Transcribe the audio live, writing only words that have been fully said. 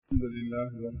الحمد لله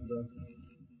وحده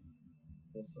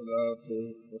والصلاة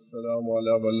والسلام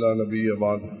على من لا نبي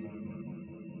بعد.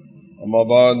 أما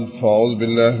بعد فأعوذ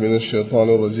بالله من الشيطان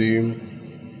الرجيم.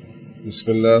 بسم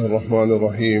الله الرحمن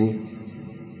الرحيم.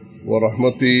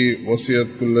 ورحمتي وسعت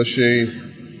كل شيء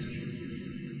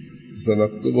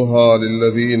سنكتبها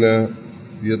للذين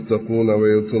يتقون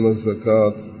ويؤتون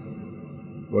الزكاة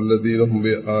والذين هم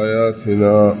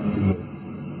بآياتنا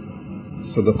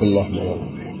صدق الله العظيم.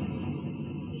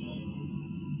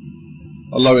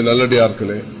 அல்லாஹ்வின்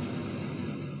நல்லடியார்களே,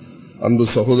 அன்பு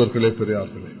சகோதரர்களே,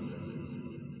 பெரியார்களே,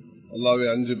 அல்லாஹ்வை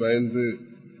அஞ்சு பயந்து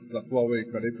தக்வாவை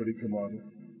கடைபிடிக்குமாறு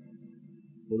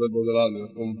முதலால்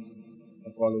இருக்கும்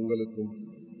அப்பால் உங்களுக்கும்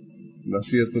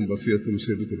நசியத்தும் வசியத்தும்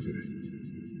செய்து கொள்கிறேன்.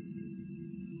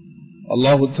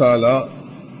 அல்லாஹு தஆலா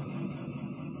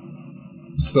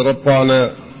சிறப்பான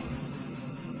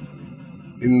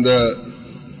இந்த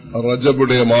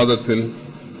ரஜபுடைய மாதத்தில்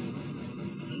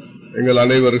எங்கள்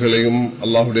அனைவர்களையும்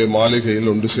அல்லாஹுடைய மாளிகையில்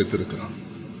ஒன்று சேர்த்திருக்கிறார்.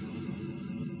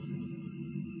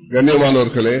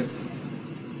 கண்ணியமானவர்களே,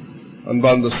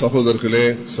 அன்பார்ந்த சகோதரர்களே,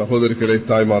 சகோதரிகளே,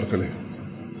 தாய்மார்களே,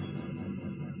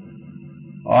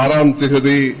 6ஆம்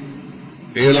திகதி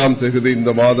 7ஆம் திகதி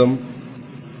இந்த மாதம்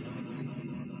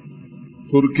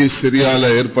துருக்கி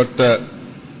சிரியால ஏற்பட்ட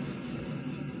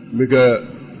மிக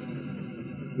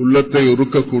உள்ளத்தை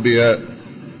உருக்கக்கூடிய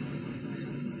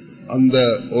அந்த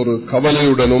ஒரு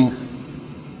கவலையுடனும்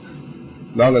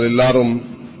நாங்கள் எல்லாரும்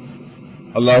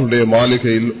அல்லாஹ்வுடைய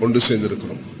மாளிகையில் ஒன்று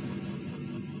சேர்ந்திருக்கிறோம்.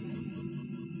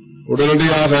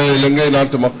 உடனடியாக இலங்கை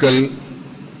நாட்டு மக்கள்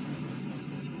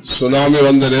சுனாமி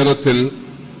வந்த நேரத்தில்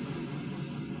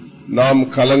நாம்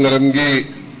கலங்கரங்கி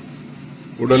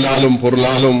உடலாலும்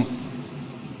பொருளாலும்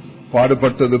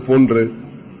பாடுபட்டது போன்று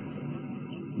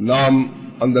நாம்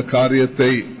அந்த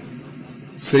காரியத்தை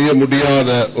செய்ய முடியாத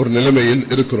ஒரு நிலைமையில்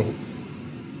இருக்கிறோம்.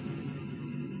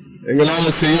 எங்களால்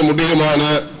செய்ய முடியுமான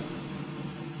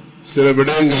சில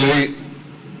விடயங்களை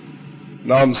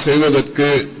நாம் செய்வதற்கு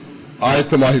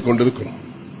ஆயத்தமாகிக் கொண்டிருக்கிறோம்.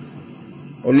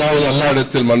 ஒன்றாவது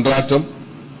அல்லாஹ்விடத்தில் மன்றாட்டம்,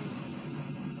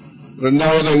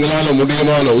 இரண்டாவது எங்களால்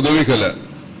முடியுமான உதவிகளை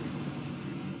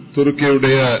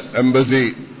துருக்கியுடைய எம்பசி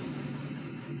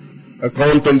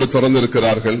அக்கவுண்ட் ஒன்று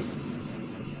திறந்திருக்கிறார்கள்.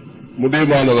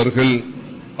 முடியுமானவர்கள்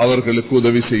அவர்களுக்கு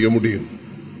உதவி செய்ய முடியும்.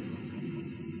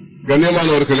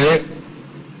 கண்ணியமானவர்களே,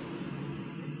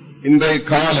 இன்றைய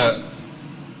கால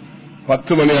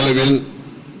 10 மணி அளவில்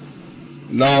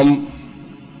நாம்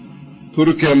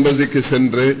துருக்கி எம்பசிக்கு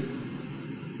சென்று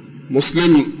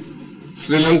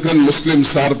ஸ்ரீலங்கன் முஸ்லிம்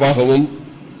சார்பாகவும்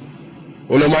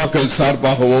உலமாக்கள்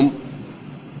சார்பாகவும்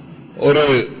ஒரு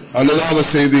அனுதாப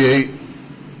செய்தியை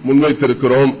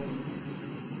முன்வைத்திருக்கிறோம்.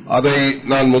 அதை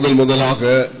நான் முதலாக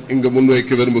இங்கு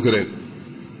முன்வைக்க விரும்புகிறேன்.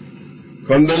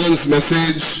 Condolence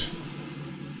message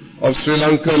of Sri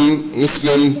Lankan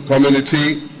Muslim community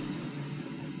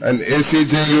and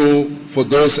ACJU for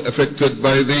those affected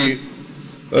by the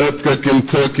earthquake in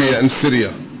Turkey and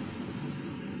Syria.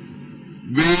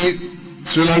 We,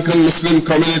 Sri Lankan Muslim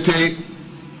community,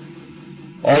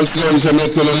 also in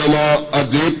Jamiatul Ulama, are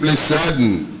deeply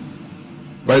saddened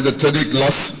by the tragic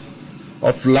loss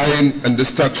of life and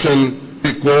destruction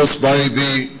caused by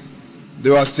the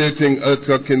devastating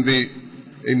earthquake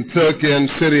in Turkey and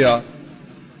Syria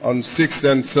on 6th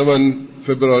and 7th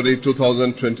February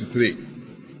 2023.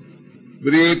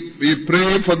 We pray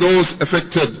for those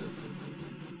affected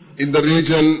in the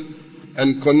region and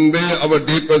convey our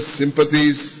deepest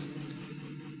sympathies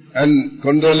and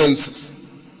condolences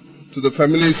to the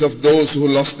families of those who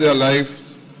lost their lives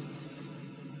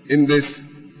in this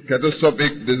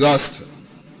catastrophic disaster,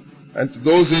 and to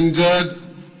those injured,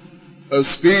 a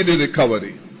speedy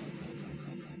recovery.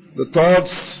 The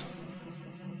thoughts,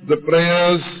 the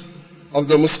prayers of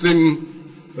the Muslim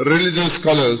religious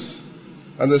scholars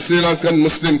and the Sri Lankan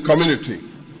Muslim community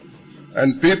and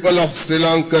people of Sri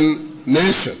Lankan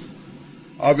nation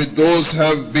are with those who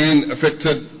have been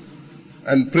affected,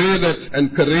 and pray that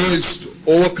encouraged to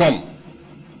overcome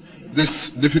this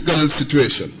difficult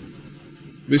situation.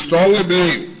 We strongly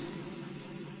believe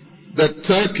that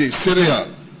Turkey, Syria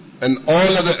and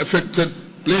all other affected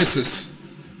places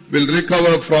will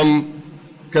recover from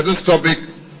catastrophic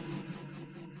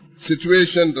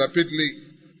situation rapidly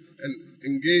and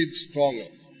engage stronger.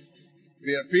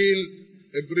 We appeal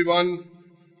everyone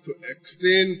to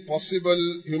extend possible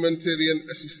humanitarian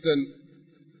assistance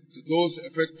to those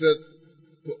affected,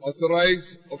 to authorize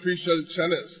official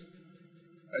channels.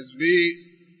 As we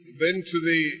went to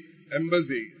the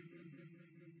embassy,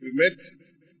 we met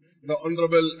the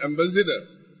Honorable Ambassador,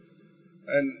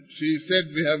 and she said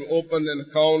we have opened an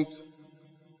account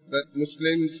that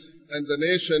Muslims and the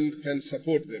nation can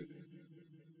support them.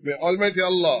 May Almighty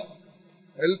Allah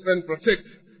help and protect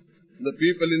the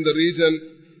people in the region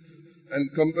and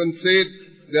compensate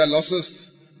their losses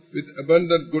with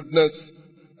abundant goodness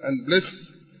and bless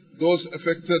those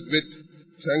affected with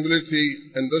tranquility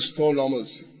and restore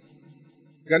normalcy.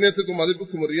 கண்ணியத்துக்கும்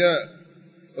மதிப்புக்கும் உரிய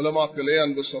உலமாக்களே,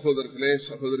 அன்பு சகோதரர்களே,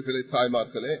 சகோதரிகளே,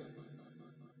 தாய்மார்களே,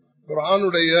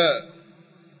 குர்ஆனுடைய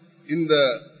இந்த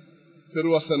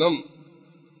திருவசனம்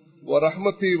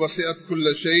وَرَحْمَتِي وَسِعَتْ كُلَّ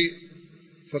شَيْءٍ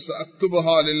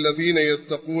فَسَأَكْتُبُهَا لِلَّذِينَ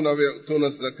يَتَّقُونَ وَيُؤْتُونَ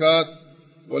الزَّكَاةَ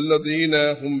وَالَّذِينَ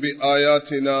هُمْ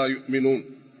بِآيَاتِنَا يُؤْمِنُونَ.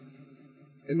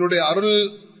 என்னுடைய அருள்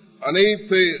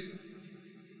அனைத்து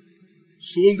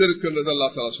சூழ்ந்திருக்கிறது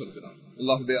அல்லாஹ் தஆலா சொல்கிறார்.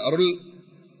 அல்லாஹ்வுடைய அருள்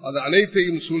அது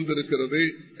அனைத்தையும் சூழ்ந்திருக்கிறது.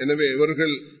 எனவே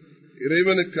இவர்கள்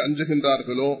இறைவனுக்கு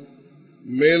அஞ்சுகின்றார்களோ,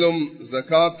 மேலும்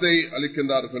ஜகாத்தை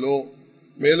அளிக்கின்றார்களோ,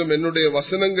 மேலும் என்னுடைய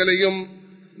வசனங்களையும்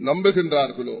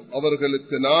நம்புகின்றார்களோ,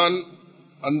 அவர்களுக்கு நான்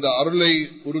அந்த அருளை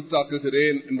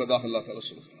உறுத்தாக்குகிறேன் என்பதாக அல்லாஹ் தஆலா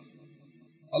சொல்கிறார்.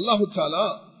 அல்லாஹு தஆலா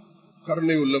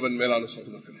கருணை உள்ளவன். மேலான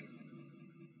சகோதரர்களே,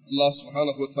 அல்லாஹ்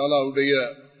சுப்ஹானஹு வ தஆலாவுடைய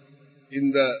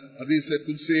இந்த ஹதீஸே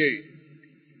குத்ஸியை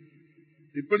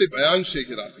இப்படி பயான்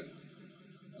செய்கிறார்கள்.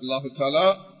 அல்லாஹு தஆலா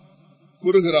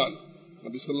கூறுகிறான்,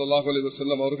 நபி ஸல்லல்லாஹு அலைஹி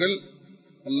வஸல்லம் அவர்கள்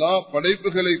அல்லாஹ்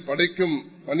படைப்புகளை படைக்கும்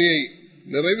பணியை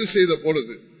நிறைவு செய்த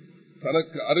பொழுது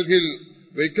தனக்கு அருகில்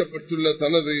வைக்கப்பட்டுள்ள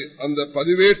தனது அந்த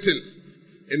பதிவேட்டில்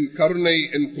என் கருணை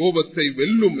என் கோபத்தை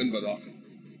வெல்லும் என்பதாக,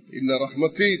 இன்ன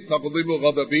ரஹ்மதி தக்திபு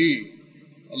கதபி,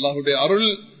 அல்லாஹுடைய அருள்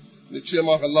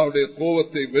நிச்சயமாக அல்லாஹுடைய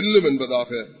கோபத்தை வெல்லும்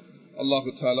என்பதாக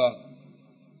அல்லாஹு தஆலா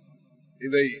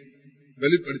இதை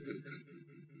வெளிப்படுத்தியிருக்கிறார்.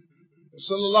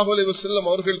 ஸல்லல்லாஹு அலைஹி வஸல்லம்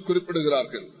அவர்கள்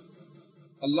குறிப்பிடுகிறார்கள்,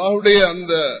 அல்லாஹுடைய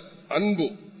அந்த அன்பு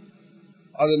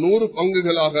அது 100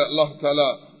 பங்குகளாக அல்லாஹ் தஆலா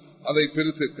அதை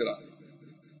பிரித்திருக்கிறார்.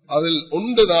 அதில்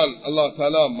ஒன்றுதான் அல்லாஹ்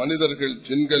தஆலா மனிதர்கள்,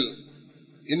 ஜின்கள்,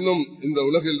 இன்னும் இந்த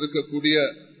உலகில் இருக்கக்கூடிய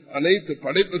அனைத்து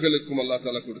படைப்புகளுக்கும் அல்லாஹ்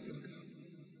தஆலா கொடுத்திருக்கிறார்.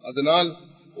 அதனால்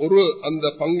ஒரு அந்த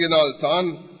பங்கினால் தான்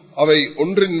அவை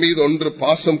ஒன்றின் மீது ஒன்று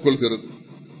பாசம் கொள்கிறது,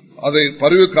 அதை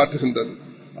பரிவு காட்டுகின்றது.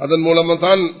 அதன் மூலமா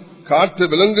தான் காட்டு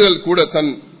விலங்குகள் கூட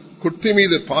தன் குட்டி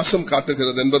மீது பாசம்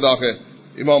காட்டுகிறது என்பதாக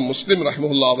இமாம் முஸ்லிம்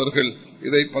ரஹ்மத்துல்லாஹி அவர்கள்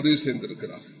இதை பதிவு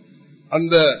செய்திருக்கிறார்.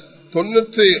 அந்த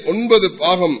 99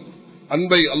 பாகம்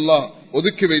அன்பை அல்லாஹ்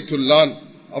ஒதுக்கி வைத்துள்ளான்.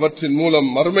 அவற்றின் மூலம்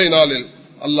மறுமை நாளில்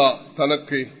அல்லாஹ்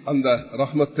தனக்கு அந்த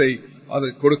ரஹ்மத்தை அதை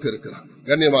கொடுக்க இருக்கிறான்.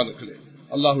 கண்ணியமானவர்களே,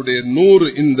 அல்லாஹுடைய 100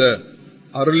 இந்த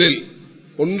அருளில்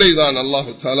ஒன்றை தான்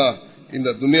அல்லாஹு தஆலா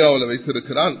இந்த துனியாவில்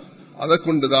வைத்திருக்கிறான். அதை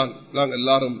கொண்டுதான் நாங்கள்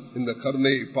எல்லாரும் இந்த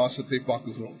கருணை பாசத்தை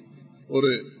பார்க்கிறோம். ஒரு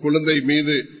குழந்தை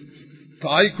மீது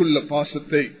தாய்க்குள்ள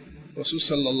பாசத்தை ரசூல்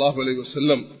ஸல்லல்லாஹு அலைஹி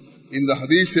வஸல்லம் இந்த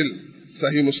ஹதீஸில்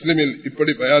சஹீஹ் முஸ்லிமில்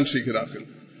இப்படி பயான் செய்கிறார்கள்.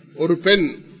 ஒரு பெண்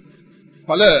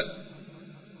பல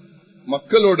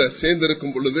மக்களோட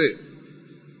சேர்ந்திருக்கும் பொழுது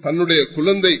தன்னுடைய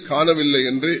குழந்தை காணவில்லை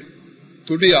என்று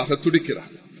துடியாக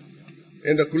துடிக்கிறார்.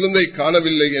 என்ற குழந்தை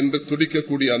காணவில்லை என்று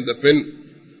துடிக்கக்கூடிய அந்த பெண்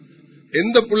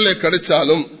எந்த பிள்ளை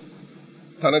கிடைச்சாலும்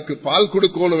தனக்கு பால்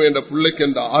கொடுக்கணும் என்ற பிள்ளைக்கு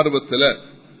என்ற ஆர்வத்தில்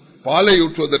பாலை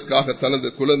ஊற்றுவதற்காக தனது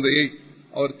குழந்தையை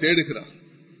அவர் தேடுகிறார்.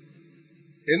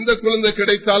 எந்த குழந்தை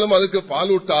கிடைத்தாலும் அதுக்கு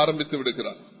பால் ஊட்ட ஆரம்பித்து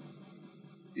விடுகிறார்.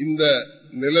 இந்த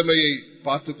நிலைமையை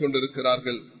பார்த்துக்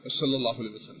கொண்டிருக்கிறார்கள் ஸல்லல்லாஹு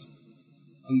அலைஹி வஸல்லம்.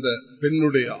 அந்த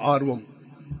பெண்ணுடைய ஆர்வம்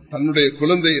தன்னுடைய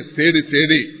குழந்தையை தேடி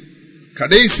தேடி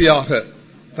கடைசியாக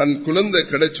தன் குழந்தை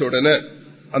கிடைச்ச உடனே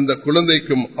அந்த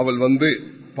குழந்தைக்கும் அவள் வந்து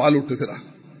பாலூட்டுகிறார்.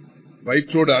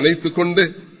 வயிற்றோடு அணைத்துக் கொண்டு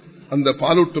அந்த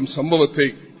பாலூட்டும் சம்பவத்தை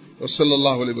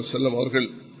ஸல்லல்லாஹு அலைஹி வஸல்லம் அவர்கள்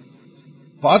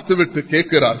பார்த்துவிட்டு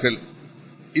கேட்கிறார்கள்,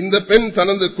 இந்த பெண்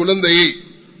தனது குழந்தையை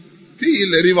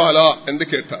தீயில் எறிவாளா என்று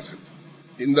கேட்டார்கள்.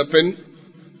 இந்த பெண்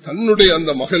தன்னுடைய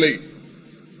அந்த மகளை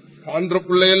காண்ற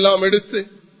பிள்ளையெல்லாம் எடுத்து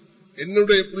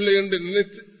என்னுடைய பிள்ளை என்று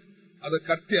நினைத்து அதை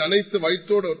கட்டி அணைத்து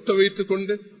வயிற்றோடு ஒட்ட வைத்துக்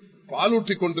கொண்டு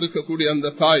பாலூட்டி கொண்டிருக்கக்கூடிய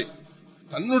அந்த தாய்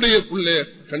தன்னுடைய பிள்ளைய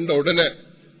கண்ட உடனே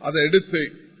அதை எடுத்து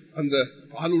அந்த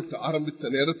பாலூட்ட ஆரம்பித்த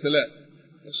நேரத்தில்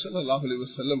ஸல்லல்லாஹு அலைஹி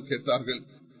வஸல்லம் கேட்டார்கள்,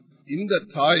 இந்த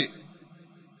தாய்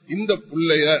இந்த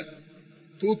பிள்ளைய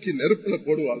தூக்கி நெருப்புல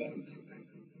போடுவாளா?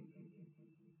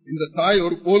 இந்த தாய்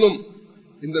ஒரு போலும்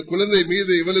இந்த குழந்தை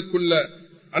மீது இவளுக்குள்ள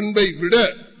அன்பை விட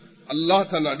அல்லாஹ்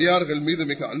தன் அடியார்கள் மீது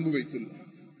மிக அன்பு வைத்துள்ளார்.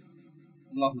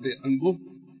 அல்லாஹுடைய அன்பு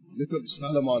மிக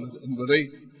விசாலமானது என்பதை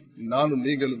நானும்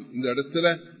நீங்களும் இந்த இடத்துல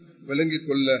விளங்கிக்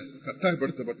கொள்ள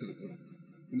கட்டாயப்படுத்தப்பட்டிருக்கிறோம்.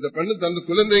 இந்த பெண்ணு தன்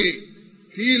குழந்தையை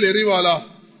கீழ் எறிவாளா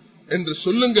என்று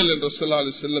சொல்லுங்கள் என்று ஸல்லல்லாஹு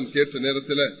அலைஹி வஸல்லம் கேட்ட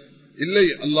நேரத்தில், இல்லை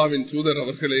அல்லாஹ்வின் தூதர்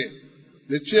அவர்களே,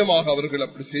 நிச்சயமாக அவர்கள்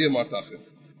அப்படி செய்ய மாட்டார்கள்.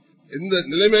 எந்த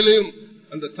நிலைமையிலையும்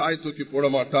அந்த தாய் தூக்கி போட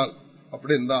மாட்டாள்.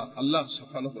 அப்படின்னா அல்லாஹ்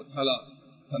சுப்ஹானஹு வ தஆலா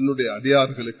தன்னுடைய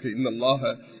அடியார்களுக்கு இன்னல்லாஹ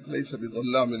லைஸ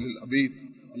பிظلام للعبيد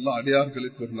அல்லாஹ்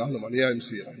அடியார்களுக்கு ஒரு நாளும் அநியாயம்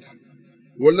செய்ய வேண்டாம்.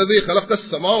 والذي خلق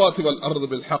السماوات والارض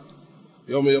بالحق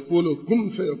يوم يقول كن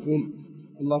فيكون.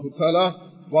 அல்லாஹ் தஆலா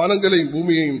வானங்களையும்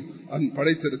பூமியையும்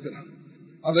படைத்திருக்கிறான்.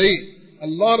 அதை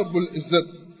அல்லாஹ் ரப்புல்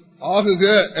இஸ்ஸத் ஆகுக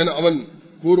என அவன்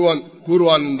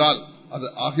கூறுவான் என்றால் அது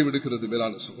ஆகிவிடுகிறது.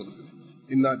 மேலான சகோதரர்களே,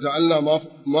 இன்னா ஜஅல்னா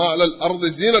மா அலல் அர்தி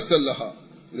ஜீனத்தல் லஹா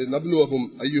லினப்லுவஹும்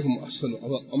அய்யுஹும் அஹ்ஸனு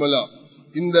அமலா.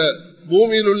 இந்த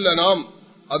பூமியில் உள்ள நாம்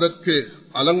அதற்கு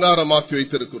அலங்காரமாக்கி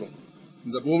வைத்திருக்கிறோம்.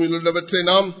 இந்த பூமியில் உள்ளவற்றை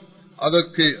நாம்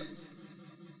அதற்கு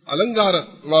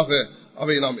அலங்காரமாக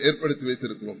அவை நாம் ஏற்படுத்தி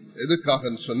வைத்திருக்கிறோம். எதுக்காக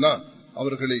சொன்னா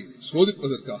அவர்களை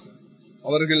சோதிப்பதற்காக.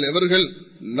 அவர்கள் எவர்கள்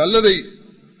நல்லதை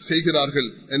செய்கிறார்கள்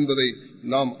என்பதை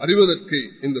நாம் அறிவதற்கு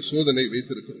இந்த சோதனை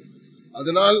வைத்திருக்கிறோம்.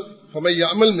 அதனால்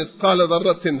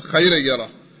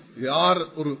யார்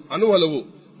ஒரு அணுவளவு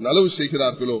நலவு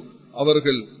செய்கிறார்களோ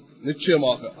அவர்கள்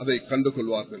நிச்சயமாக அதை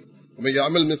கண்டுகொள்வார்கள்.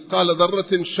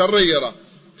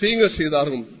 தீங்க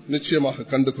செய்தார்கள் நிச்சயமாக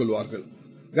கண்டுகொள்வார்கள்.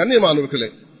 கண்ணியமானவர்களே,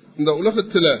 இந்த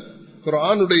உலகத்தில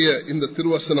குர்ஆனுடைய இந்த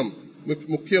திருவசனம்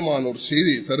முக்கியமான ஒரு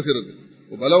செய்தி தருகிறது.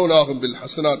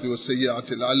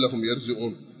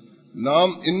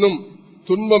 நாம் இன்னும்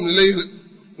துன்பம்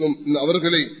நிலையிலும்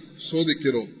அவர்களை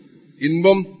சோதிக்கிறோம்.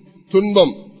 இன்பம்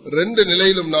துன்பம் ரெண்டு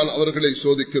நிலையிலும் நான் அவர்களை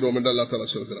சோதிக்கிறோம் என்று அல்லாஹ் தஆலா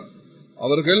சொல்கிறார்.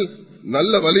 அவர்கள்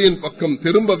நல்ல வழியின் பக்கம்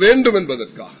திரும்ப வேண்டும்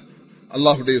என்பதற்காக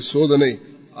அல்லாஹுடைய சோதனை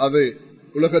அது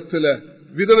உலகத்தில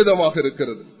விதவிதமாக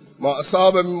இருக்கிறது.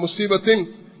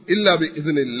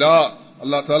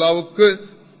 அல்லாஹ் தஆலாவுக்கு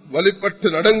வழிபட்டு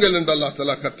நடங்கள் என்று அல்லாஹ்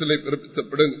தஆலா கட்டளை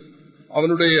பிறப்பித்தப்படும்.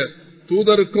 அவனுடைய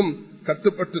தூதருக்கும்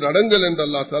கட்டுப்பட்டு நடங்கள் என்று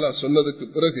அல்லாஹ் தஆலா சொன்னதுக்கு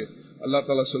பிறகு அல்லாஹ்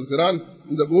தஆலா சொல்கிறான்,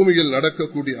 இந்த பூமியில்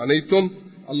நடக்கக்கூடிய அனைத்தும்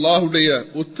அல்லாஹுடைய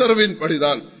உத்தரவின்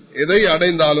படிதான் எதை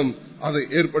அடைந்தாலும் அது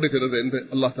ஏற்படுகிறது என்று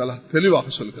அல்லாஹ் தஆலா தெளிவாக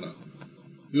சொல்கிறான்.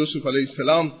 யூசுப்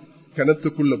அலைஹிஸ்ஸலாம்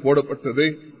கிணத்துக்குள்ள போடப்பட்டது,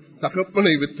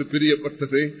 தகப்பனை விட்டு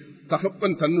பிரியப்பட்டது,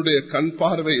 தகப்பன் தன்னுடைய கண்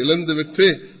பார்வை இழந்து விட்டு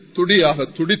துடியாக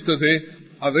துடித்தது.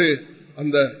 அது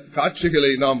அந்த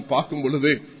காட்சிகளை நாம் பார்க்கும்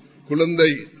பொழுது குழந்தை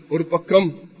ஒரு பக்கம்,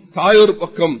 தாயொரு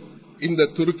பக்கம், இந்த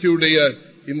துருக்கியுடைய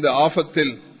இந்த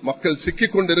ஆபத்தில் மக்கள்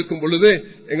சிக்கிக் கொண்டிருக்கும் பொழுது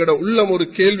எங்களோட உள்ளம் ஒரு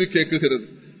கேள்வி கேட்குகிறது.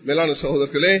 மேலான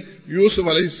சகோதரர்களே, யூசுப்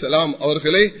அலைஹிஸ்ஸலாம்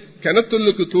அவர்களை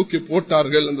கிணத்துள்ளுக்கு தூக்கி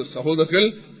போட்டார்கள் அந்த சகோதரர்கள்.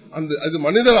 அது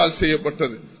மனிதரால்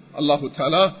செய்யப்பட்டது. அல்லாஹு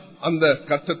தஆலா அந்த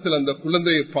கட்டத்தில் அந்த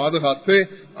குழந்தையை பாதுகாத்து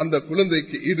அந்த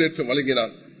குழந்தைக்கு ஈடேற்றம்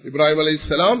வழங்கினார். இப்ராஹிம்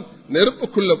அலைஹிஸ்ஸலாம்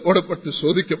நெருப்புக்குள்ள போடப்பட்டு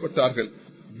சோதிக்கப்பட்டார்கள்.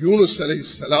 யூனுஸ்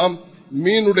அலைஹிஸ்ஸலாம்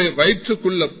மீனுடைய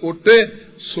வயிற்றுக்குள்ள போட்டு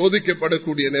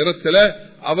சோதிக்கப்படக்கூடிய நேரத்தில்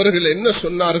அவர்கள் என்ன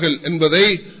சொன்னார்கள் என்பதை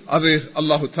அது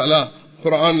அல்லாஹு தஆலா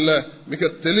குர்ஆன்ல மிக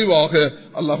தெளிவாக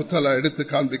அல்லாஹு தஆலா எடுத்து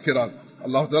காண்பிக்கிறான்.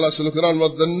 அல்லாஹு தஆலா சொல்கிறான்,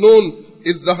 வதன்னூன்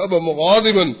இத் ذهب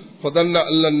مغاضبا فظن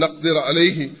ان لن نقدر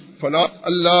عليه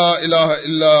فنادى لا اله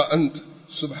الا انت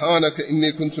سبحانك اني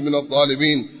كنت من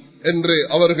الظالمين என்று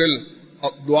அவர்கள்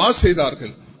துஆ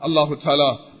செய்தார்கள். அல்லாஹு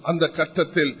தஆலா அந்த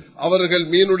கட்டத்தில் அவர்கள்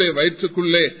மீனுடைய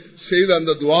வயிற்றுக்குள்ளே செய்த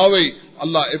அந்த துஆவை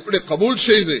அல்லாஹ் எப்படி கபூல்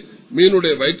செய்து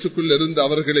மீனுடைய வயிற்றுக்குள்ள இருந்து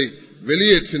அவர்களை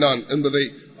வெளியேற்றினான் என்பதை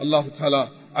அல்லாஹு தஆலா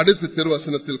அடுத்த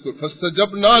திருவசனத்தில்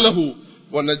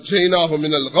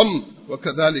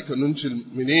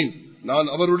நான்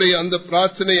அவருடைய அந்த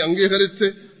பிரார்த்தனை அங்கீகரித்து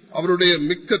அவருடைய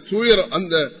மிக்க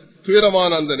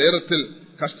துயரமான அந்த நேரத்தில்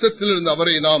கஷ்டத்தில் இருந்து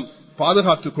அவரை நாம்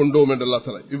பாதுகாத்துக் கொண்டோம் என்று அல்லாஹ்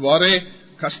தஆலா இவ்வாறே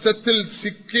கஷ்டத்தில்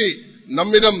சிக்கி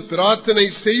நம்மிடம் பிரார்த்தனை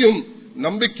செய்யும்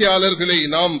நம்பிக்கையாளர்களை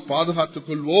நாம் பாதுகாத்துக்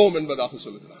கொள்வோம் என்பதாக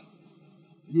சொல்கிறார்.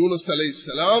 யூனுஸ்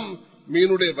அலைஹிஸ்ஸலாம்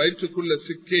மீனுடைய வயிற்றுக்குள்ள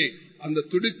சிக்கி அந்த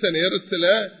துடித்த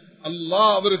நேரத்தில்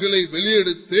அல்லாஹ் அவர்களை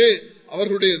வெளியெடுத்து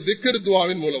அவர்களுடைய திக்ர்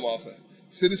துஆவின் மூலமாக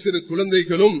சிறு சிறு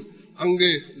குழந்தைகளும் அங்கு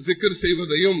திக்ர்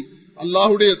செய்வதையும்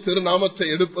அல்லாஹுடைய திருநாமத்தை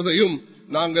எடுப்பதையும்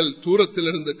நாங்கள்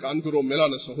தூரத்திலிருந்து காண்கிறோம்.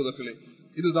 மேலான சகோதரர்களே,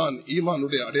 இதுதான்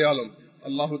ஈமானுடைய அடையாளம்.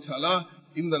 அல்லாஹு தஆலா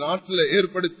இந்த நாட்டில்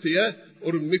ஏற்படுத்திய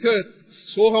ஒரு மிக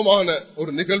சோகமான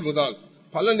ஒரு நிகழ்வு தான்.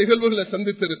 பல நிகழ்வுகளை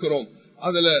சந்தித்திருக்கிறோம்.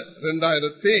 அதுல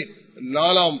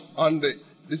 2004 ஆண்டு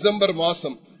டிசம்பர்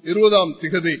மாசம்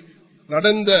 20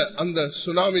 நடந்த அந்த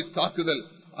சுனாமி தாக்குதல்,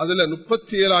 அதுல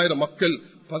 37,000 மக்கள்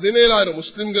 17,000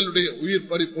 முஸ்லிம்களுடைய உயிர்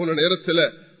பறி போன நேரத்தில்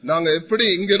நாங்க எப்படி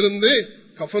இங்கிருந்து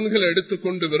கஃன்களை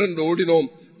எடுத்துக்கொண்டு விரண்டு ஓடினோம்.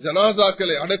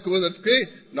 ஜனாசாக்களை அடக்குவதற்கு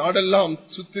நாடெல்லாம்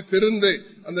சுத்தி திருந்து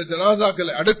அந்த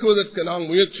ஜனாசாக்களை அடக்குவதற்கு நாம்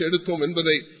முயற்சி எடுத்தோம்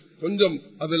என்பதை கொஞ்சம்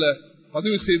அதுல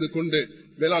பதிவு செய்து கொண்டு,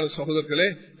 மேலான சகோதரர்களே,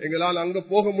 எங்களால் அங்க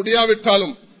போக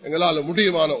முடியாவிட்டாலும் எங்களால்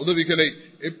முடியுமான உதவிகளை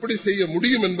எப்படி செய்ய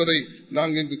முடியும் என்பதை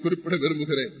நான் இங்கு குறிப்பிட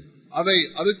விரும்புகிறேன்.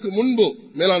 அதுக்கு முன்பு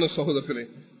மேலான சகோதரர்களே,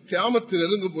 கியாமத்தில்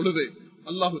நெருங்கும் பொழுது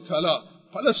அல்லாஹு தஆலா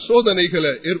பல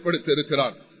சோதனைகளை ஏற்படுத்தி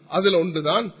இருக்கிறார். அதுல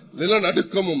ஒன்றுதான்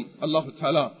நிலநடுக்கமும். அல்லாஹு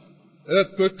தஆலா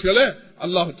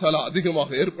அல்லாஹு தஆலா அதிகமாக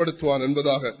ஏற்படுத்துவான்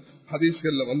என்பதாக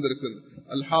ஹதீஸ்கள்ல வந்திருக்கிறது.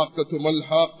 அல்ஹாக்கத்து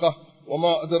மல்ஹாக்கா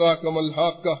வமா அத்ராக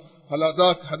மல்ஹாக்கா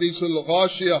ஹலதாத் ஹதீஸுல்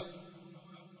காஷியா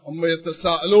அம்மா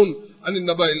யத்தஸாஅலூன் அனின்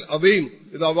நபஇல் அதீம்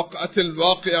இதா வக்அத்தில்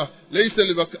வாகியா லைஸ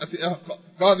லிவக்அத்திஹா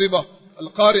காதிபா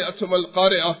القارئة ما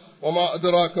القارئة وما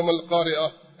أدراك ما القارئة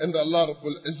என்ற அல்லாஹ்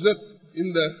ரப்புல் இஸ்ஸத்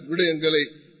இந்த விடயங்களை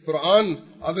குர்ஆன்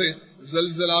அதை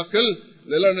ஜல்சலாக்கள்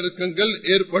நிலநடுக்கங்கள்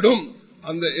ஏற்படும்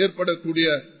அந்த ஏற்படக்கூடிய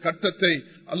கட்டத்தை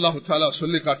அல்லாஹ் தஆலா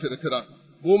சொல்லி காட்டியிருக்கிறார்.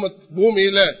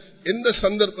 பூமியில எந்த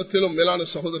சந்தர்ப்பத்திலும் மேலான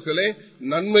சகோதரர்களே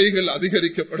நன்மைகள்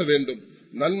அதிகரிக்கப்பட வேண்டும்.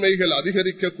 நன்மைகள்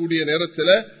அதிகரிக்கக்கூடிய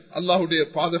நேரத்தில் அல்லாஹுடைய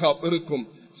பாதுகாப்பு இருக்கும்.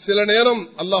 சில நேரம்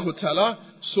அல்லாஹு தஆலா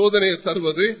சோதனையை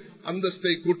தருவது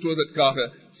அந்தஸ்தை கூட்டுவதற்காக,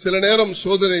 சில நேரம்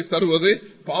சோதனை தருவது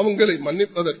பாவங்களை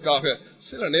மன்னிப்பதற்காக,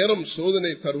 சில நேரம்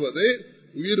சோதனை தருவது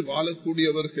உயிர்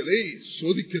வாழக்கூடியவர்களை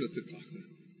சோதிக்கிறதுக்காக.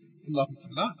 அல்லாஹ்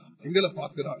தஆலா எங்களை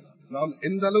பார்க்கிறார். நாம்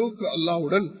எந்த அளவுக்கு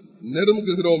அல்லாஹ்வுடன்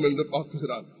நெருங்குகிறோம் என்று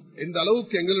பார்க்கிறார். எந்த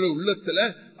அளவுக்கு எங்களுடைய உள்ளத்துல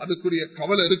அதுக்குரிய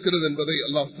கவலை இருக்கிறது என்பதை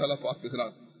அல்லாஹ் தஆலா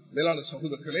பார்க்கிறார். மேலான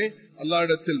சகோதரர்களே,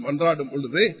 அல்லாஹ்விடத்தில் மன்றாடும்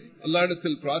பொழுது,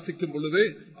 அல்லாஹ்விடத்தில் பிரார்த்திக்கும் பொழுது,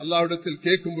 அல்லாஹ்விடத்தில்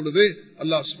கேட்கும் பொழுது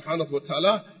அல்லாஹ் சுப்ஹானஹு வ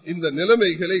தஆலா இந்த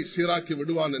நிலைமைகளை சீராக்கி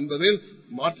விடுவான் என்பதில்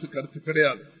மாற்று கருத்து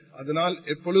கிடையாது. அதனால்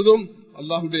எப்பொழுதும்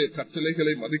அல்லாஹ்வுடைய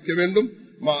கட்டளைகளை மதிக்க வேண்டும்.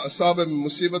 மா அஸாப மின்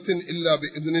முஸீபத்தின் இல்லா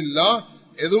பிஇذنில்லாஹ்,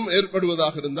 எதுவும்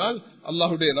ஏற்படுவதாக இருந்தால்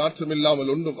அல்லாஹ்வுடைய நாட்டம்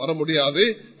இல்லாமல் ஒன்றும் வர முடியாது.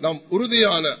 நாம்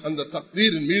உறுதியான அந்த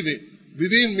தக்தீரின் மீது,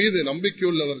 விதியின் மீது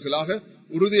நம்பிக்கையுள்ளவர்களாக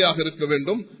உறுதியாக இருக்க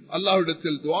வேண்டும்.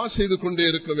 அல்லாஹ்விடத்தில் துஆ செய்து கொண்டே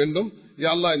இருக்க வேண்டும். யா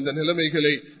அல்லாஹ், இந்த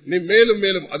நிலைமைகளை நீ மேலும்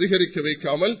மேலும் அதிகரிக்க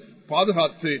வைக்காமல்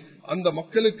பாதுகாத்து அந்த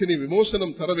மக்களுக்கு நீ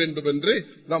விமோசனம் தர வேண்டும் என்று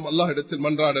நாம் அல்லாஹ்விடத்தில்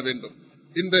மன்றாட வேண்டும்.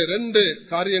 இந்த 2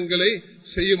 காரியங்களை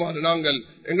செய்யுமாறு நாங்கள்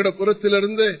எங்கட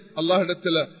புறத்திலிருந்து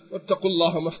அல்லாஹ்விடத்தில்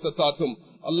வத்தகுல்லாஹ மஸ்ததாத்தும்,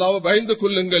 அல்லாஹ்வை பயந்து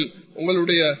கொள்ளுங்கள்,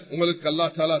 உங்களுக்கு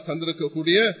அல்லாஹ் தஆலா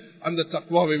தந்திருக்கக்கூடிய அந்த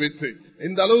தக்வாவை வைத்து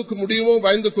இந்த அளவுக்கு முடியுமோ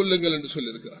பயந்து கொள்ளுங்கள் என்று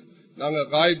சொல்லியிருக்கிறார். நாங்க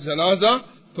காயிப் ஜனாசா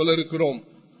தொழிருக்கிறோம்.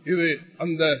 இது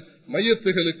அந்த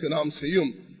மையத்துகளுக்கு நாம்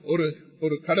செய்யும்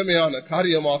ஒரு கடமையான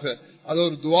காரியமாக, அது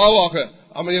ஒரு துவாவாக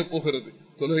அமைய போகிறது.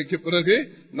 தொழுகைக்கு பிறகு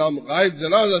நாம் காயிப்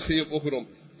ஜனாசா செய்ய போகிறோம்.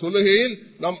 தொழுகையில்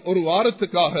நாம் ஒரு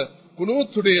வாரத்துக்காக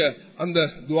குனூத்துடைய அந்த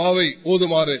துவாவை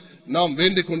ஓதுமாறு நாம்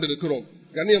வேண்டிக் கொண்டிருக்கிறோம்.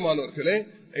 கண்ணியமானவர்களே,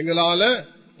 எங்களால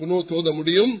குனூத் ஓத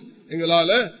முடியும்,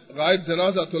 எங்களால காயிப்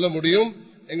ஜனாசா தொழ முடியும்,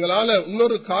 எங்களால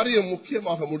இன்னொரு காரியம்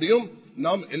முக்கியமாக முடியும்.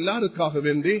 நாம் எல்லாருக்காக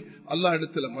வேண்டி அல்லாஹ்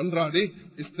இடத்துல மன்றாடி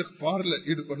இஸ்திக்பார்ல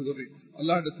ஈடுபடுவது,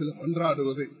 அல்லாஹ் இடத்துல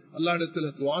மன்றாடுவது, அல்லாஹ் இடத்துல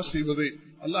துஆ செய்வது,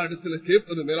 அல்லாஹ் இடத்துல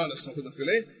கேட்பது. மேலான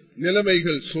சகோதரர்களே,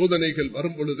 நிலைமைகள் சோதனைகள்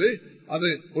வரும் பொழுது அது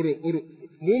ஒரு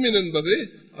மூமின் என்பது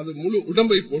அது முழு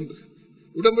உடம்பை போன்று.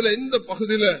 உடம்புல எந்த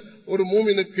பகுதியில ஒரு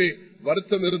மூமினுக்கு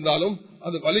வருத்தம் இருந்தாலும்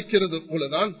அது வலிக்கிறது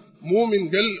போலதான்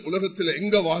மூமின்கள் உலகத்தில்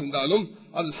எங்க வாழ்ந்தாலும்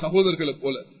அது சகோதரர்களை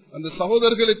போல. அந்த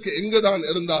சகோதரர்களுக்கு எங்கதான்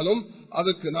இருந்தாலும்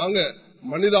அதுக்கு நாங்க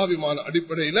மனிதாபிமான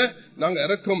அடிப்படையில நாங்க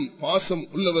இரக்கம் பாசம்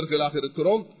உள்ளவர்களாக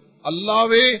இருக்கிறோம்.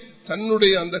 அல்லாவே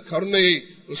தன்னுடைய அந்த கருணையை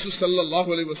ரசூல் ஸல்லல்லாஹு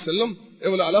அலைஹி வஸல்லம்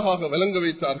எவ்வளவு அழகாக விளங்க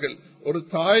வைத்தார்கள். ஒரு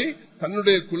தாய்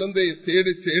தன்னுடைய குழந்தையை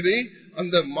தேடி தேடி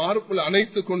அந்த மார்புல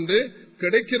அணைத்து கொண்டு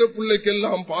கிடைக்கிற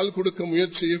பிள்ளைக்கெல்லாம் பால் கொடுக்க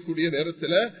முயற்சி செய்யக்கூடிய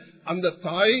நேரத்துல அந்த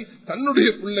தாய் தன்னுடைய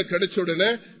பிள்ளை கிடைச்ச உடனே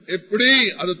எப்படி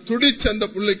அது துடிச்சு அந்த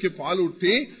பிள்ளைக்கு பால்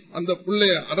ஊட்டி அந்த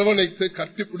பிள்ளைய அரவணைத்து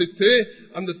கட்டி பிடித்து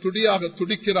அந்த துடியாக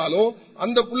துடிக்கிறாளோ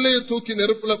அந்த பிள்ளைய தூக்கி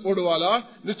நெருப்புல போடுவாளா?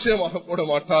 நிச்சயமாக போட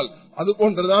மாட்டாள். அது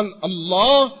போன்றுதான்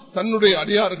அல்லாஹ் தன்னுடைய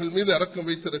அடியார்கள் மீது இரக்கம்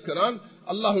வைத்திருக்கிறான்.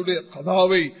 அல்லாஹுடைய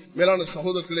கதாவை மேலான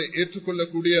சகோதரர்களை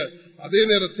ஏற்றுக்கொள்ளக்கூடிய அதே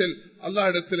நேரத்தில் அல்லாஹ்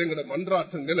இடத்தில் எங்களோட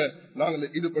மன்றாட்டங்களை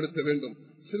நாங்கள் ஈடுபடுத்த வேண்டும்.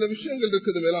 சில விஷயங்கள்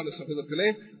இருக்குது மேலான சகோதரர்களே,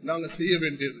 நாங்க செய்ய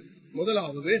வேண்டியது.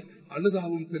 முதலாவது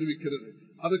அனுதாபம் தெரிவிக்கிறது.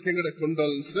 அதுக்கு எங்களுடைய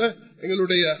கொண்டல்ஸ்,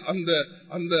 எங்களுடைய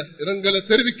அந்த இரங்கலை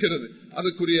தெரிவிக்கிறது.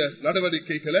 அதுக்குரிய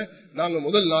நடவடிக்கைகளை நாங்க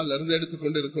முதல் நாள்ல இருந்து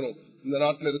எடுத்துக்கொண்டு இருக்கிறோம். இந்த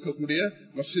நாட்டில் இருக்கக்கூடிய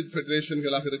மஸ்ஜித்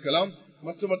பெடரேஷன்களாக இருக்கலாம்,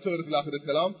 மற்றவர்களாக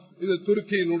இருக்கலாம். இது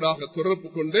துருக்கியினூடாக தொடர்பு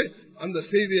கொண்டு அந்த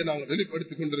செய்தியை நாங்கள்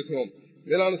வெளிப்படுத்திக் கொண்டிருக்கிறோம்.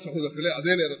 மேலான சகோதரர்களே,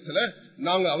 அதே நேரத்தில்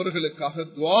நாங்க அவர்களுக்காக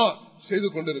துவா செய்து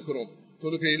கொண்டிருக்கிறோம்.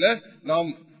 தொழுகையில நாம்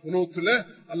குனூத்துல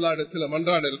அல்லாஹ் இடத்துல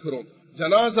மன்றாட இருக்கிறோம்.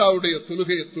 ஜனாசாவுடைய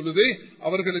தொழுகையை தொழுது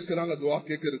அவர்களுக்கு நாங்க துவா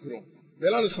கேட்க இருக்கிறோம்.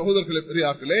 மேலான சகோதரர்களே,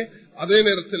 பெரியார்களே, அதே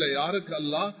நேரத்தில் யாருக்கு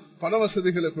அல்லாஹ் பண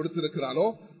வசதிகளை கொடுத்திருக்கிறானோ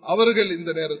அவர்கள்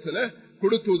இந்த நேரத்தில்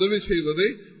கொடுத்து உதவி செய்வது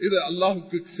இது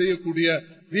அல்லாஹுக்கு செய்யக்கூடிய,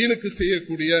 தீனுக்கு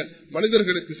செய்யக்கூடிய,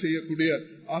 மனிதர்களுக்கு செய்யக்கூடிய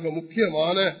ஆக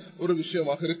முக்கியமான ஒரு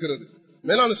விஷயமாக இருக்கிறது.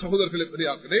 மேலான சகோதரர்களே,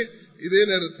 பெரியார்களே, இதே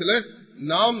நேரத்தில்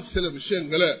நாம் சில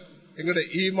விஷயங்களை எங்களுடைய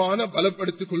ஈமான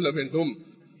பலப்படுத்திக் கொள்ள வேண்டும்.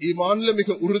 ஈமான்ல மிக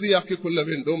உறுதியாக்கிக் கொள்ள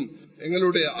வேண்டும்.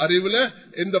 எங்களுடைய அறிவுல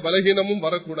எந்த பலகீனமும்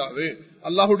வரக்கூடாது.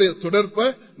 அல்லாஹுடைய தொடர்பை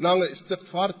நாங்க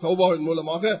இஸ்திக்ஃபார் தௌபாவின்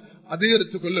மூலமாக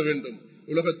அதிகரித்துக் கொள்ள வேண்டும்.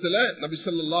 உலகத்துல நபி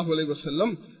ஸல்லல்லாஹு அலைஹி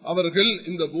வஸல்லம் அவர்கள்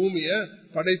இந்த பூமியை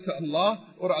படைத்த அல்லாஹ்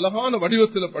ஒரு அழகான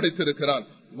வடிவத்தில் படைத்திருக்கிறான்.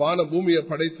 வான பூமியை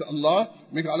படைத்த அல்லாஹ்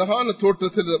மிக அழகான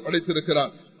தோற்றத்தில்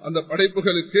படைத்திருக்கிறான். அந்த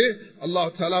படைப்புகளுக்கு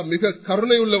அல்லாஹ் தஆலா மிக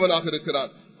கருணை உள்ளவனாக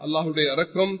இருக்கிறான். அல்லாஹுடைய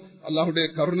இரக்கம், அல்லாஹுடைய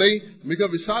கருணை மிக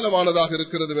விசாலமானதாக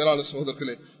இருக்கிறது. மேலான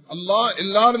சகோதரர்களே, அல்லாஹ்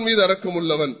எல்லாரும் மீது இரக்கம்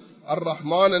உள்ளவன். அர்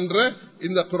ரஹ்மான் என்ற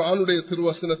இந்த குர்ஆனுடைய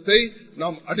திருவசனத்தை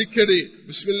நாம் அடிக்கடி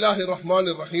பிஸ்மில்லாஹிர்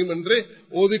ரஹ்மானிர் ரஹீம் என்று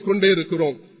ஓதிக்கொண்டே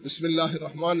இருக்கிறோம். பிஸ்மில்லாஹிர்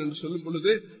ரஹ்மான் என்று சொல்லும்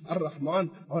பொழுது அர் ரஹ்மான்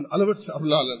அவன் அளவற்ற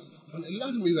அருளாளன், அவன்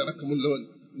எல்லாரும் மீது இரக்கம் உள்ளவன்.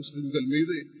 முஸ்லிம்கள்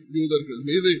மீது, யூதர்கள்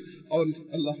மீது, அவன்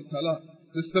அல்லாஹ் தஆலா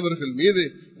கிறிஸ்தவர்கள் மீது,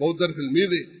 பௌத்தர்கள்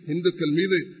மீது, இந்துக்கள்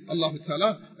மீது அல்லாஹ் தஆலா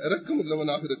இரக்கம்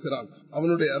உள்ளவனாக இருக்கிறான்.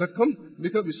 அவனுடைய இரக்கம்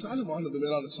மிக விசாலமானது.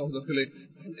 மேலான சகோதரர்களே,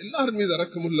 எல்லாரும் மீது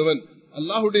இரக்கம் உள்ளவன்.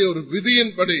 அல்லாஹுடைய ஒரு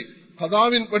விதியின்படி,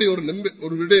 கதாவின்படி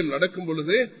ஒரு விடயம் நடக்கும்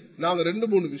பொழுதே நாங்கள்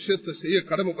 2-3 விஷயத்தை செய்ய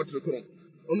கடமைப்பட்டிருக்கிறோம்.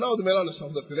 ஒன்னாவது மேலான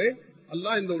சகோதரர்களே,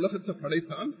 அல்லாஹ் இந்த உலகத்தை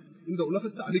படைத்தான், இந்த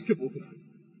உலகத்தை அழிக்க போகிறான்.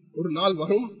 ஒரு நாள்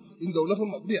வரும், இந்த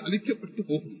உலகம் அப்படி அழிக்கப்பட்டு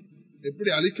போகும். எப்படி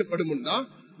அழிக்கப்படும்னா,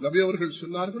 நபி அவர்கள்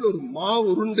சொன்னார்கள், ஒரு மா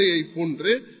உருண்டையை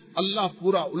போன்று அல்லாஹ்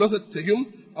பூரா உலகத்தையும்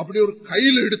அப்படி ஒரு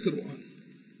கையில் எடுத்துருவான்.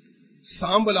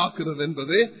 சாம்பல் ஆக்குறது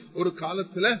என்பது ஒரு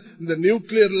காலத்துல இந்த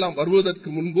நியூக்ளியர் எல்லாம் வருவதற்கு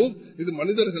முன்பு இது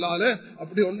மனிதர்களால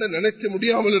அப்படி ஒன்றை நினைக்க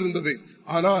முடியாமல் இருந்தது.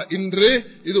 ஆனா இன்று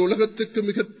இது உலகத்துக்கு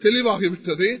மிக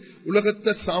தெளிவாகிவிட்டது.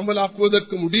 உலகத்தை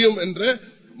சாம்பலாக்குவதற்கு முடியும் என்ற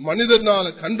மனிதனால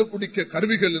கண்டுபிடிக்க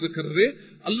கருவிகள் இருக்கிறது.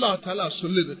 அல்லாஹ் தஆலா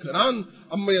சொல்லியிருக்கிறான்,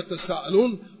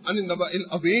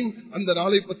 அந்த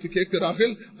நாளை பற்றி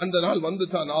கேட்கிறார்கள். அந்த நாள்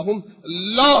வந்துதான் ஆகும்.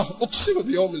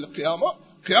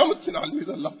 கியாமத்தினால்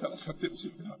மீது அல்லாஹ் தஆலா சத்தியம்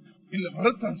செய்கிறான். இல்ல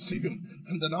வரத்தான் செய்யும்.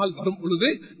 அந்த நாள் வரும் பொழுது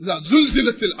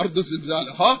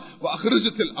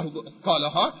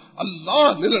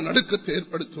அல்லாஹ் நிலநடுக்கத்தை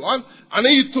ஏற்படுத்துவான்.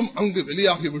 அனைத்தும் அங்கு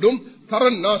வெளியாகிவிடும்.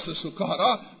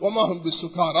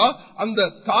 அந்த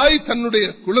தாய் தன்னுடைய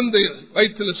குழந்தைய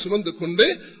வயிற்றில் சுமந்து கொண்டு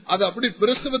அது அப்படி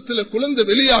பிரசவத்தில் குழந்தை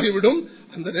வெளியாகிவிடும்.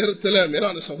 அந்த நேரத்தில்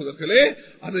மேலான சகோதரர்களே,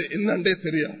 அது என்னண்டே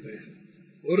தெரியாது.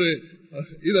 ஒரு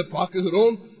இதை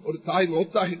பார்க்குகிறோம், ஒரு தாய்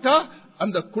மௌத்தாகிட்டா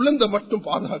அந்த குழந்தை மட்டும்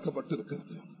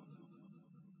பாதுகாக்கப்பட்டிருக்கிறது.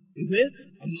 இது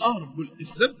அல்லாஹ் ரப்புல்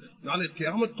இஸ்ஸத் நாளை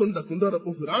கியாமத் கொண்டு வர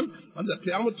போகிறான். அந்த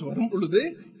கியாமத் வரும் பொழுது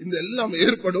இந்த எல்லாம்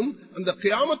ஏற்படும். அந்த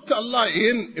கியாமத்தை அல்லாஹ்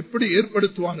எப்படி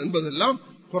ஏற்படுத்துவான் என்பதெல்லாம்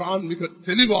குர்ஆன் மிக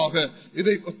தெளிவாக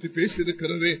இதை பற்றி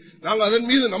பேசியிருக்கிறது. நாங்கள் அதன்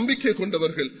மீது நம்பிக்கை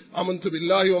கொண்டவர்கள். ஆமன்து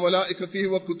பில்லாஹி வ மலாயிகத்திஹி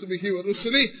வ குதுபிஹி வ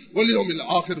ருசுலிஹி வல் யௌமில்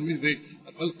ஆகிர் மீது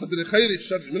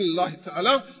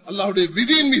அல்லாஹ்வுடைய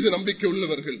விதியின் மீது நம்பிக்கை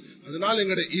உள்ளவர்கள். அதனால்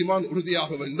எங்களுடைய ஈமான்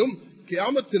உறுதியாக வேண்டும்.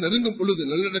 கியாமத்து நெருங்கும் பொழுது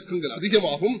நல்லடக்கங்கள்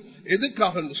அதிகமாகும்.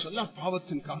 எதுக்காக சொல்ல,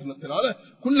 பாவத்தின் காரணத்தினால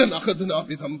குல்லன் அகதுனா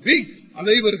பிதம்பி,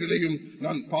 அனைவர்களையும்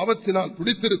நான் பாவத்தினால்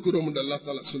பிடித்திருக்கிறோம் என்று அல்லாஹ்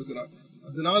தஆலா சொல்கிறார்.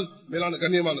 அதனால் மேலான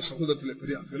கண்ணியமான சகோதரர்களே,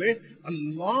 பெரியார்களே,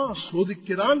 அல்லாஹ்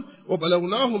சோதிக்கிறான்.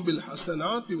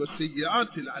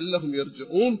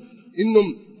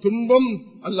 இன்னும் துன்பம்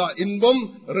அல்லாஹ் இன்பம்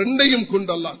ரெண்டையும்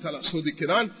கொண்டு அல்லாஹ் தஆலா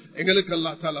சோதிக்கிறான். எங்களுக்கு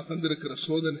அல்லாஹ் தஆலா தந்திருக்கிற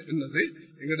சோதனை என்னது?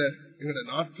 எங்கட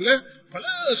நாட்டுல பல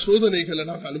சோதனைகளை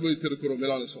நாங்கள் அனுபவித்திருக்கிறோம்.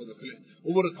 மேலான சோதனைகளே,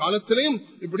 ஒவ்வொரு காலத்திலையும்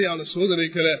இப்படியான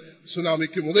சோதனைகளை,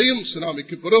 சுனாமிக்கு முதலும்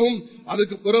சுனாமிக்கு பிறகும்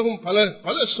அதுக்கு பிறகும்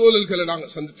பல சூழல்களை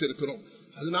நாங்கள் சந்திச்சிருக்கிறோம்.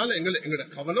 அதனால எங்களோட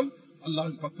கவனம்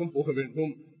அல்லாஹ்வின் பக்கம் போக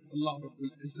வேண்டும். அல்லாஹ்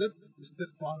ரப்புல் இஸ்ஸத்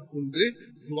இஸ்திக்பார் கொண்டு,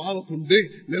 துஆ கொண்டு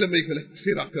நிலைமைகளை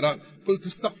சீராக்குறான். قل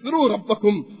تستغفروا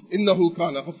ربكم انه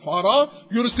كان غفارا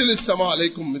يرسل السماء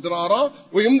عليكم مدرارا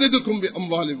ويمددكم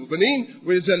باموال وبنين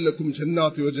ويجعل لكم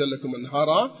جنات ويجعل لكم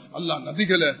انهارا. அல்லாஹ்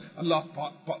நதிகளை, அல்லாஹ்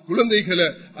குழந்தைகளை,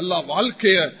 அல்லாஹ்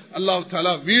வாழ்க்கைய, அல்லாஹ்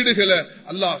தஆலா வீடுகளை,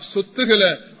 அல்லாஹ்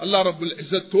சொத்துக்களை, அல்லாஹ் ரப்புல்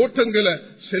இஸ்ஸத் தோட்டங்களை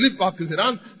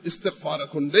செழிப்பாக்குகிறான். இஸ்திக்பார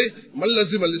கொண்டு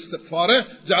மல்லஸிமல் இஸ்திக்பார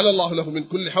ஜஅலல்லாஹு லஹு மின்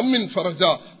குல்லி ஹம்மின்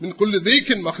ஃபரஜா மின் குல்லி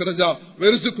தீக்கின் மக்ரஜா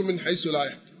வயர்ஸுகு மின் ஹைஸு லா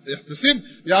யஹ்தஸிப்.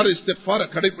 யார் இஸ்திக்பார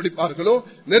கடைபிடிப்பார்களோ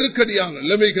நெருக்கடியான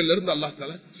நிலைமைகள் இருந்து அல்லாஹ்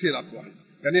தஆலா சீராக்குவான்.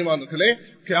 கனியமானவர்களே,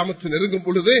 கியாமத்து நெருங்கும்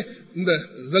பொழுது இந்த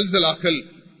ஜல்சலாக்கள்,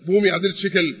 பூமி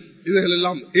அதிர்ச்சிகள், இதுகள்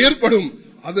எல்லாம் ஏற்படும்.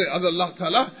 அது அல்லாஹ்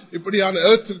தஆலா இப்படியான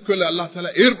ஏற்றுக்கொள்ள அல்லாஹ்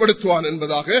தஆலா ஏற்படுத்துவான்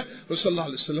என்பதாக ரசூலுல்லாஹி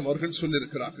அலைஹி வஸல்லம் அவர்கள்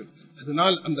சொல்லியிருக்கிறார்கள்.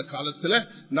 அதனால் அந்த காலத்துல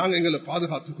நாங்கள் எங்களை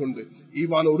பாதுகாத்துக் கொண்டு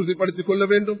ஈமானை உறுதிப்படுத்திக் கொள்ள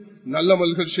வேண்டும், நல்ல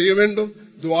அமல்கள் செய்ய வேண்டும்,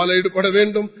 துஆல ஈடுபட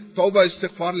வேண்டும். தௌபா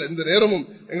இஸ்திக்பார்ல எந்த நேரமும்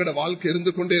எங்களோட வாழ்க்கை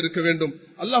இருந்து கொண்டே இருக்க வேண்டும்.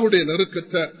 அல்லாஹ்வுடைய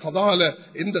நெருக்கத்தை கதால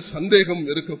எந்த சந்தேகமும்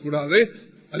இருக்கக்கூடாது.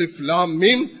 அலிஃப் லாம்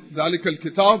மீம் ذَلِكَ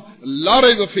الْكِتَابُ لَا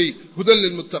رَيْبَ فِيهِ هُدًى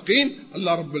لِلْمُتَّقِينَ.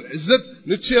 அல்லாஹ் ரப்புல் இஸ்ஸத்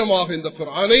நிச்சயமாக இந்த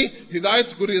குர்ஆனை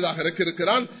ஹிதாயத்துக்குரியதாக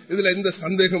இறக்கியிருக்கிறான். இதுல எந்த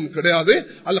சந்தேகமும் கிடையாது.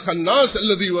 அல் ஹன்னாஸ்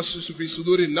அல்லதி யுவஸ்விசு ஃபீ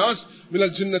சுதூரின் நாஸ்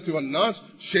மினல் ஜின்னத்தி வன் நாஸ்.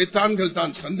 ஷைத்தான்கள்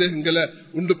தான் சந்தேகங்களை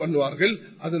உண்டு பண்ணுவார்கள்.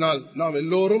 அதனால் நாம்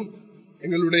எல்லோரும்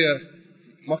எங்களுடைய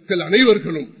மக்கள்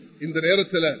அனைவர்களும் இந்த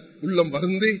நேரத்தில் உள்ளம்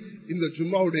வருந்தி இந்த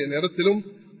ஜும்மாவுடைய நேரத்திலும்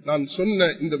நான் சொன்ன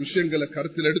இந்த விஷயங்களை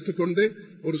கருத்தில் எடுத்துக்கொண்டு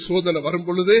ஒரு சோதனை வரும்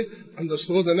பொழுது அந்த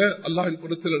சோதனை அல்லாஹின்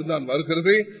புறத்திலிருந்து தான்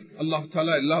வருகிறது. அல்லாஹ்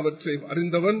தாலா எல்லாவற்றையும்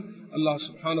அறிந்தவன். அல்லாஹ்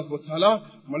சுப்ஹானஹு வ தஆலா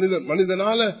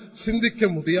மனிதனால சிந்திக்க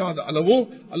முடியாத அளவு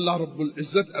அல்லாஹ் ரப்புல்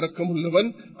இஸ்ஸத் இரக்கமுள்ளவன்.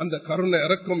 அந்த கருணை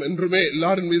இரக்கம் என்றுமே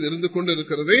எல்லாரின் மீது இருந்து கொண்டு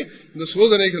இருக்கிறது. இந்த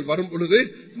சோதனைகள் வரும் பொழுது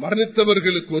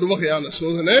மரணித்தவர்களுக்கு ஒரு வகையான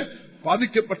சோதனை,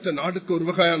 பாதிக்கப்பட்ட நாடுக்கு ஒரு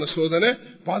வகையான சோதனை,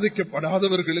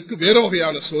 பாதிக்கப்படாதவர்களுக்கு வேற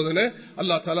வகையான சோதனை.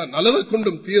 அல்லாஹ் தாலா நல்லதை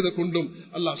கொண்டும் தீயதை கொண்டும்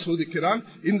அல்லாஹ் சோதிக்கிறான்.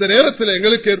 இந்த நேரத்தில்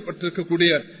எங்களுக்கு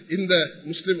ஏற்பட்டிருக்கக்கூடிய இந்த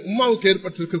முஸ்லிம் உம்மாவுக்கு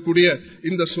ஏற்பட்டிருக்கக்கூடிய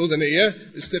இந்த சோதனையை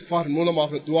இஸ்திக்ஃபார்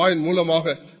மூலமாக, துஆயின் மூலமாக,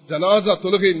 ஜனாசா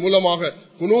தொழுகையின் மூலமாக,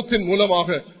 குனூத்தின் மூலமாக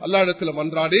அல்லாஹ்விடத்தில்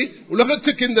மன்றாடி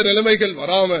உலகத்துக்கு இந்த நிலைமைகள்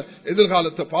வராம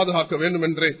எதிர்காலத்தை பாதுகாக்க வேண்டும்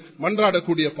என்று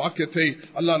மன்றாடக்கூடிய பாக்கியத்தை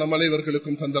அல்லாஹ் நம்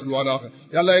அனைவர்களுக்கும் தந்தருவானாக.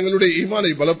 அல்லாஹ் எங்களுடைய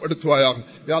ஈமானை பலப்படுத்துவாயாக.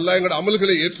 அல்லாஹ் எங்களுடைய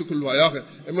அமல்களை ஏற்றுக்கொள்வாயாக.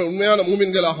 உண்மையான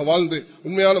மூமின்களாக வாழ்ந்து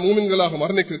உண்மையான மூமின்களாக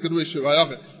மரணிக்க கிருபை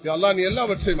செய்வாயாக. அல்லாஹ் நீ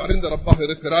எல்லாவற்றையும் அறிந்த ரப்பாக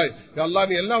இருக்கிறாய். அல்லாஹ்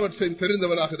நீ எல்லாவற்றையும்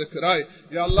தெரிந்தவனாக இருக்கிறாய்.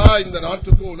 அல்லாஹ் இந்த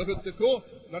நாட்டுக்கோ உலகத்துக்கோ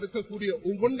நடக்கக்கூடிய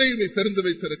ஒவ்வொன்றையும் நீ தெரிந்து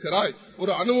வைத்திருக்கிறாய்.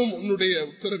 ஒரு அணுவும் உன்னுடைய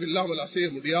உத்தரவு இல்லாமல் அசைய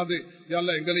முடியாது.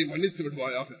 அல்லாஹ் எங்களை மன்னித்து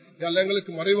விடுவாயாக. அல்லாஹ்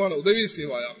எங்களுக்கு மறைவான உதவி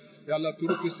செய்வாயாக. அல்லாஹ்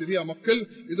துருக்கி சிரியா மக்கள்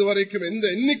இதுவரைக்கும் எந்த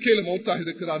எண்ணிக்கையில் மௌத்தாக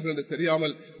இருக்கிறார்கள் என்று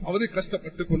தெரியாமல் அவரை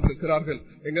கஷ்டப்பட்டுக் கொண்டிருக்கிறார்கள்.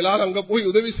 எங்களால் அங்க போய்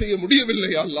உதவி செய்ய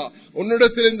முடியவில்லை. அல்லாஹ்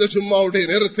உன்னிடத்தில் இந்த ஜும்மாவுடைய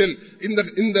நேரத்தில்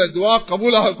இந்த துஆ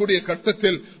கபூலாகக்கூடிய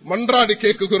கட்டத்தில் மன்றாடி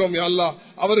கேட்கிறோம். அல்லாஹ்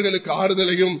அவர்களுக்கு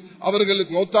ஆறுதலையும்,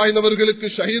 அவர்களுக்கு மௌத்தாயினவர்களுக்கு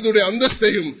ஷஹீதுடைய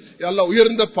அந்தஸ்தையும், அல்லாஹ்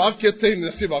உயர்ந்த பாக்கியத்தை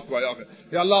நசீபாக்குவாயாக.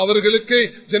 அல்லாஹ் அவர்களுக்கு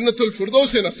ஜன்னத்துல்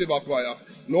ஃபிர்தௌஸை நசீபாக்குவாயாக.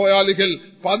 நோயாளிகள்,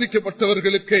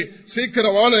 பாதிக்கப்பட்டவர்களுக்கு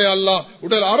சீக்கிரமான அல்லாஹ்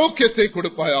உடல் ஆரோக்கியத்தை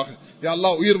கொடுப்பாயாக.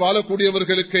 அல்லாஹ் உயிர்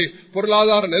வாழக்கூடியவர்களுக்கு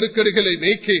பொருளாதார நெருக்கடிகளை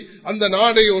நீக்கி அந்த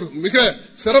நாடை ஒரு மிக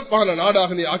சிறப்பான நாடாக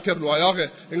நீ ஆக்கிடுவாயாக.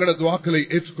 எங்களோட துஆக்களை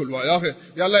ஏற்றுக்கொள்வாயாக.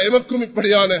 அல்லாஹ் எமக்கும்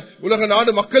இப்படியான உலக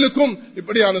நாடு மக்களுக்கும்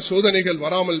இப்படியான சோதனைகள்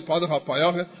வராமல்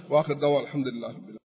பாதுகாப்பாயாக. வாஹிர் தஅவா அல்ஹம்துலில்லாஹ்.